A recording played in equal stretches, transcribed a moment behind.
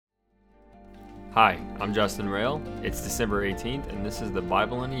Hi, I'm Justin Rail. It's December 18th, and this is the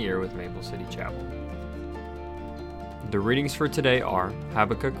Bible in a Year with Maple City Chapel. The readings for today are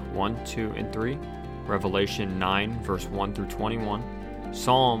Habakkuk 1, 2, and 3, Revelation 9, verse 1 through 21,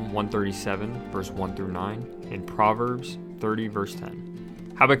 Psalm 137, verse 1 through 9, and Proverbs 30, verse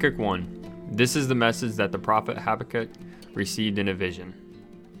 10. Habakkuk 1. This is the message that the prophet Habakkuk received in a vision.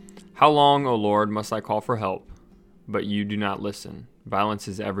 How long, O Lord, must I call for help, but you do not listen? Violence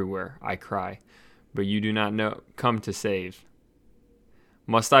is everywhere, I cry, but you do not come to save.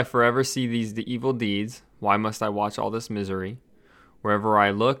 Must I forever see these evil deeds? Why must I watch all this misery? Wherever I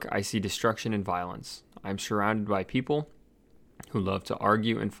look, I see destruction and violence. I am surrounded by people who love to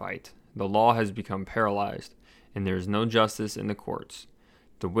argue and fight. The law has become paralyzed, and there is no justice in the courts.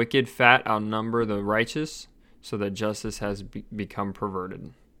 The wicked fat outnumber the righteous, so that justice has become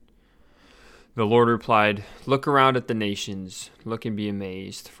perverted. The Lord replied, Look around at the nations, look and be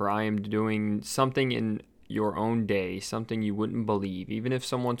amazed, for I am doing something in your own day, something you wouldn't believe, even if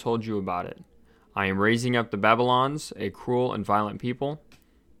someone told you about it. I am raising up the Babylons, a cruel and violent people.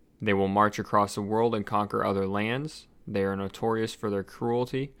 They will march across the world and conquer other lands. They are notorious for their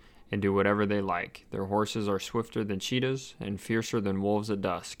cruelty and do whatever they like. Their horses are swifter than cheetahs and fiercer than wolves at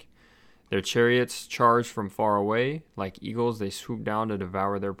dusk. Their chariots charge from far away. Like eagles, they swoop down to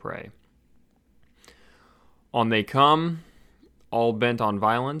devour their prey. On they come, all bent on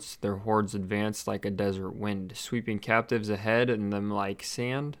violence. Their hordes advance like a desert wind, sweeping captives ahead and them like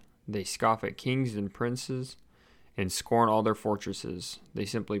sand. They scoff at kings and princes and scorn all their fortresses. They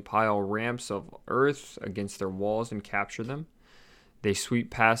simply pile ramps of earth against their walls and capture them. They sweep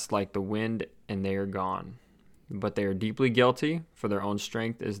past like the wind and they are gone. But they are deeply guilty, for their own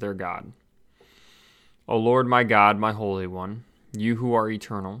strength is their God. O Lord, my God, my Holy One, you who are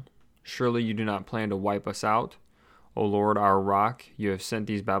eternal, surely you do not plan to wipe us out. O Lord, our rock, you have sent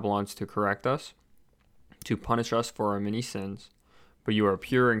these Babylons to correct us, to punish us for our many sins. But you are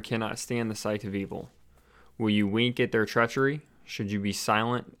pure and cannot stand the sight of evil. Will you wink at their treachery? Should you be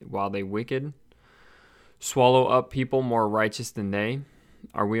silent while they wicked? Swallow up people more righteous than they?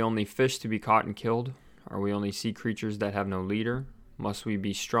 Are we only fish to be caught and killed? Are we only sea creatures that have no leader? Must we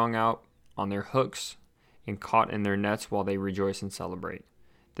be strung out on their hooks and caught in their nets while they rejoice and celebrate?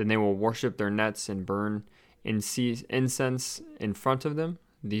 Then they will worship their nets and burn incense in front of them.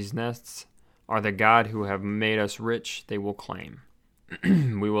 These nets are the God who have made us rich, they will claim.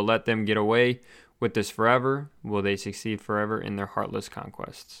 We will let them get away with this forever. Will they succeed forever in their heartless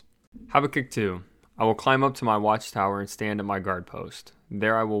conquests? Habakkuk 2. I will climb up to my watchtower and stand at my guard post.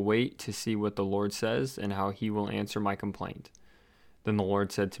 There I will wait to see what the Lord says and how he will answer my complaint. Then the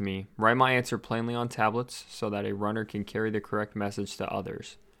Lord said to me, Write my answer plainly on tablets so that a runner can carry the correct message to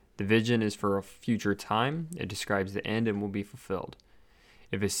others. The vision is for a future time. It describes the end and will be fulfilled.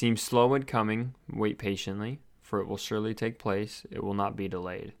 If it seems slow in coming, wait patiently, for it will surely take place. It will not be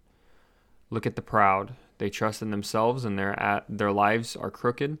delayed. Look at the proud. They trust in themselves and their lives are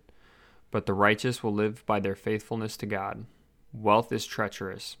crooked, but the righteous will live by their faithfulness to God. Wealth is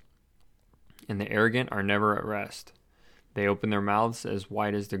treacherous, and the arrogant are never at rest. They open their mouths as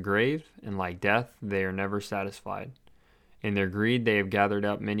wide as the grave, and like death, they are never satisfied. In their greed, they have gathered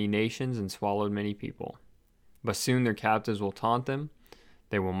up many nations and swallowed many people. But soon their captives will taunt them.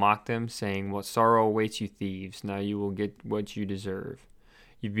 They will mock them, saying, What sorrow awaits you thieves? Now you will get what you deserve.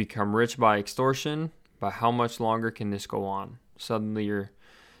 You've become rich by extortion, but how much longer can this go on? Suddenly your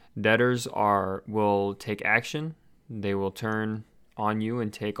debtors will take action. They will turn on you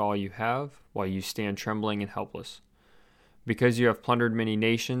and take all you have, while you stand trembling and helpless. Because you have plundered many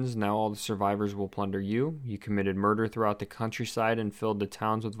nations, now all the survivors will plunder you. You committed murder throughout the countryside and filled the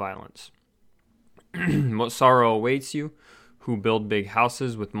towns with violence. What sorrow awaits you, who build big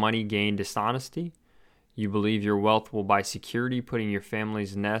houses with money gained dishonesty? You believe your wealth will buy security, putting your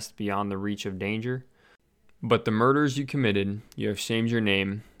family's nest beyond the reach of danger. But the murders you committed, you have shamed your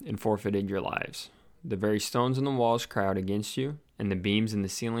name and forfeited your lives. The very stones in the walls cry out against you, and the beams in the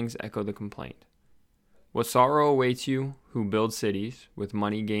ceilings echo the complaint. What sorrow awaits you, who build cities with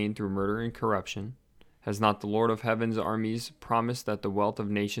money gained through murder and corruption? Has not the Lord of heaven's armies promised that the wealth of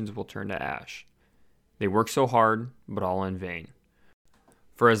nations will turn to ash? They work so hard, but all in vain.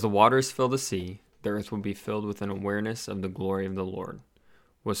 For as the waters fill the sea, the earth will be filled with an awareness of the glory of the Lord.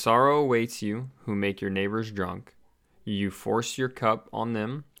 What sorrow awaits you, who make your neighbors drunk? You force your cup on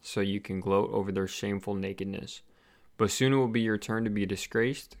them, so you can gloat over their shameful nakedness. But soon it will be your turn to be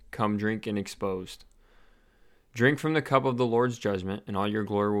disgraced. Come drink and exposed. Drink from the cup of the Lord's judgment, and all your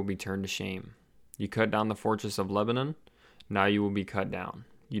glory will be turned to shame. You cut down the fortress of Lebanon, now you will be cut down.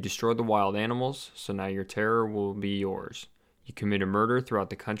 You destroyed the wild animals, so now your terror will be yours. You committed murder throughout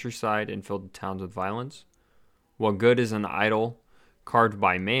the countryside and filled the towns with violence. What good is an idol carved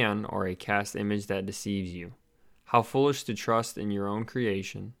by man or a cast image that deceives you? How foolish to trust in your own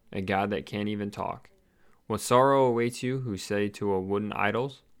creation, a God that can't even talk. What sorrow awaits you who say to a wooden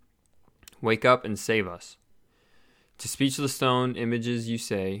idols, "Wake up and save us." To speechless stone images you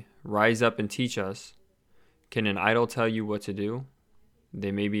say, "Rise up and teach us." Can an idol tell you what to do?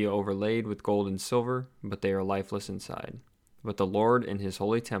 They may be overlaid with gold and silver, but they are lifeless inside. But the Lord in his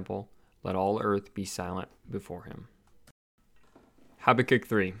holy temple, let all earth be silent before him. Habakkuk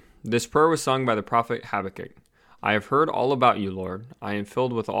 3. This prayer was sung by the prophet Habakkuk. I have heard all about you, Lord. I am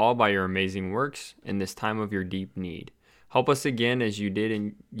filled with awe by your amazing works in this time of your deep need. Help us again as you did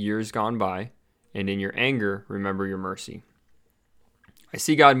in years gone by, and in your anger remember your mercy. I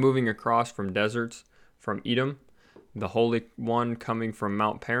see God moving across from deserts, from Edom, the Holy One coming from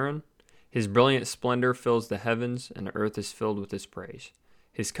Mount Paran. His brilliant splendor fills the heavens, and the earth is filled with his praise.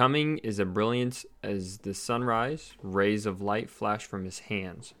 His coming is a brilliance as the sunrise. Rays of light flash from his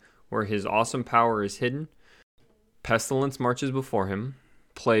hands. Where his awesome power is hidden, pestilence marches before him.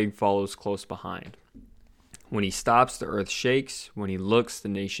 Plague follows close behind. When he stops, the earth shakes. When he looks, the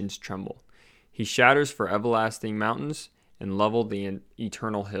nations tremble. He shatters for everlasting mountains and leveled the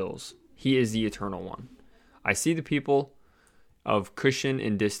eternal hills. He is the Eternal One. I see the people of Cushan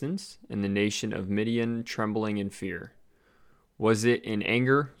in distance, and the nation of Midian trembling in fear. Was it in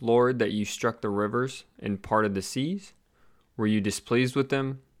anger, Lord, that you struck the rivers and parted the seas? Were you displeased with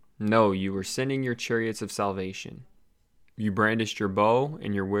them? No, you were sending your chariots of salvation. You brandished your bow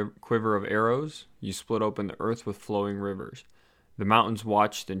and your quiver of arrows. You split open the earth with flowing rivers. The mountains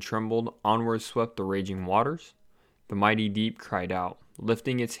watched and trembled. Onward swept the raging waters. The mighty deep cried out,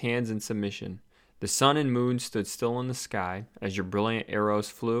 lifting its hands in submission. The sun and moon stood still in the sky as your brilliant arrows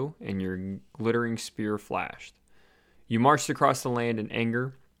flew and your glittering spear flashed. You marched across the land in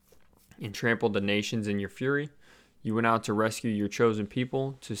anger and trampled the nations in your fury. You went out to rescue your chosen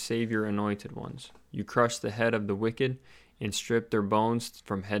people, to save your anointed ones. You crushed the head of the wicked and stripped their bones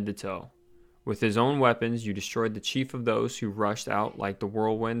from head to toe. With his own weapons, you destroyed the chief of those who rushed out like the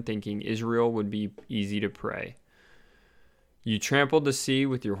whirlwind, thinking Israel would be easy to prey. You trampled the sea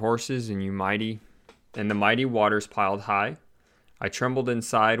with your horses, and the mighty waters piled high. I trembled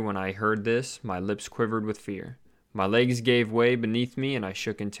inside when I heard this. My lips quivered with fear. My legs gave way beneath me, and I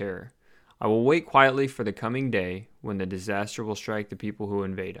shook in terror. I will wait quietly for the coming day when the disaster will strike the people who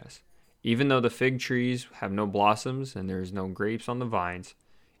invade us. Even though the fig trees have no blossoms and there is no grapes on the vines,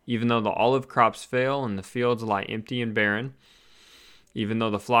 even though the olive crops fail and the fields lie empty and barren, even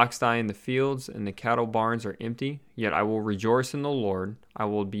though the flocks die in the fields and the cattle barns are empty, yet I will rejoice in the Lord. I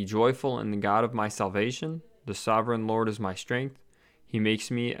will be joyful in the God of my salvation. The sovereign Lord is my strength. He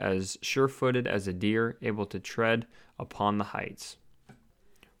makes me as sure-footed as a deer, able to tread upon the heights.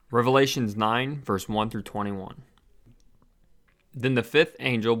 Revelations 9, verse 1 through 21. Then the fifth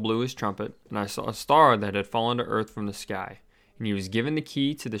angel blew his trumpet, and I saw a star that had fallen to earth from the sky, and he was given the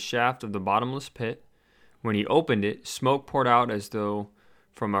key to the shaft of the bottomless pit. When he opened it, smoke poured out as though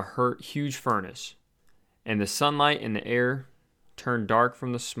from a huge furnace, and the sunlight and the air turned dark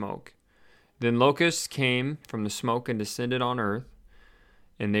from the smoke. Then locusts came from the smoke and descended on earth,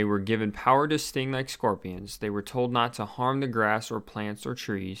 and they were given power to sting like scorpions. They were told not to harm the grass or plants or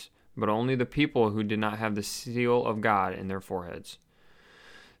trees, but only the people who did not have the seal of God in their foreheads.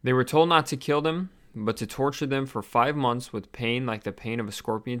 They were told not to kill them, but to torture them for 5 months with pain like the pain of a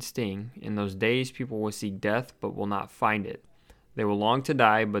scorpion sting. In those days people will seek death, but will not find it. They will long to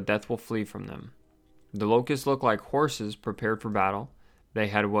die, but death will flee from them. The locusts looked like horses prepared for battle. They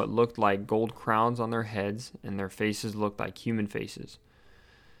had what looked like gold crowns on their heads, and their faces looked like human faces.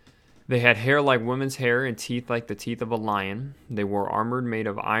 They had hair like women's hair and teeth like the teeth of a lion. They wore armor made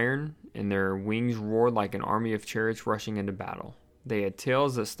of iron, and their wings roared like an army of chariots rushing into battle. They had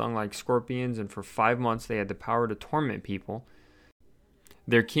tails that stung like scorpions, and for 5 months they had the power to torment people.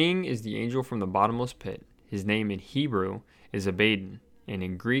 Their king is the angel from the bottomless pit. His name in Hebrew is Abaddon, and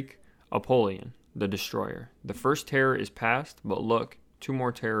in Greek, Apollyon, the destroyer. The first terror is past, but look, 2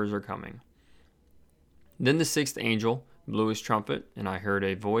 more terrors are coming. Then the sixth angel blew his trumpet, and I heard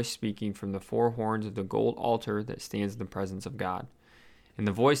a voice speaking from the 4 horns of the gold altar that stands in the presence of God. And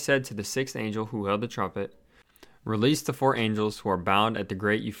the voice said to the sixth angel who held the trumpet, "Release the 4 angels who are bound at the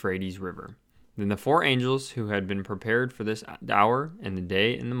great Euphrates River." Then the 4 angels who had been prepared for this hour and the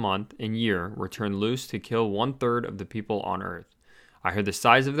day and the month and year were turned loose to kill 1/3 of the people on earth. I heard the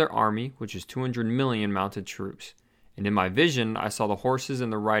size of their army, which is 200 million mounted troops. And in my vision I saw the horses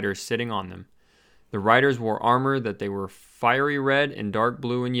and the riders sitting on them. The riders wore armor that they were fiery red and dark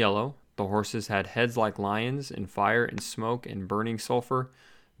blue and yellow. The The horses had heads like lions, and fire and smoke and burning sulfur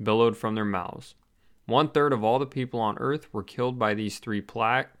billowed from their mouths. 1/3 of all the people on earth were killed by these three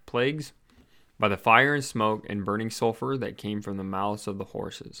plagues, by the fire and smoke and burning sulfur that came from the mouths of the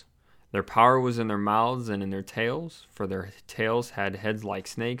horses. Their power was in their mouths and in their tails, for their tails had heads like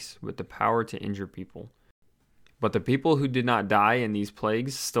snakes, with the power to injure people. But the people who did not die in these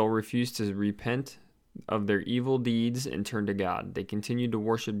plagues still refused to repent of their evil deeds and turn to God. They continued to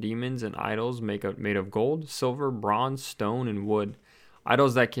worship demons and idols made of gold, silver, bronze, stone, and wood,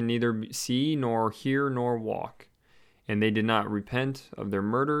 idols that can neither see nor hear nor walk. And they did not repent of their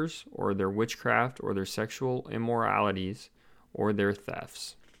murders or their witchcraft or their sexual immoralities or their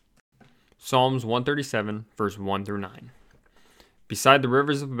thefts. Psalms 137, verse 1 through 9. Beside the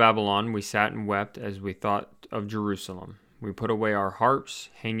rivers of Babylon, we sat and wept as we thought of Jerusalem. We put away our harps,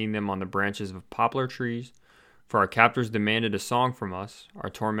 hanging them on the branches of poplar trees, for our captors demanded a song from us. Our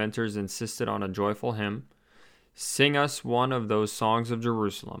tormentors insisted on a joyful hymn. Sing us one of those songs of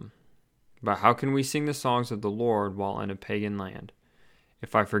Jerusalem. But how can we sing the songs of the Lord while in a pagan land?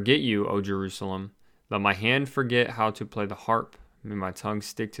 If I forget you, O Jerusalem, let my hand forget how to play the harp. May my tongue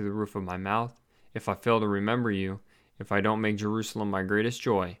stick to the roof of my mouth. If I fail to remember you, if I don't make Jerusalem my greatest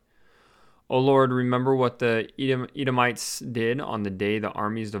joy. O Lord, remember what the Edomites did on the day the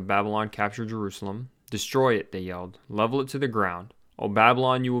armies of Babylon captured Jerusalem. Destroy it, they yelled. Level it to the ground. O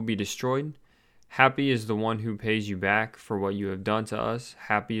Babylon, you will be destroyed. Happy is the one who pays you back for what you have done to us.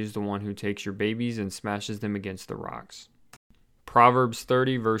 Happy is the one who takes your babies and smashes them against the rocks. Proverbs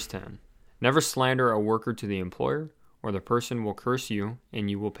 30, verse 10. Never slander a worker to the employer, or the person will curse you and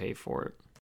you will pay for it.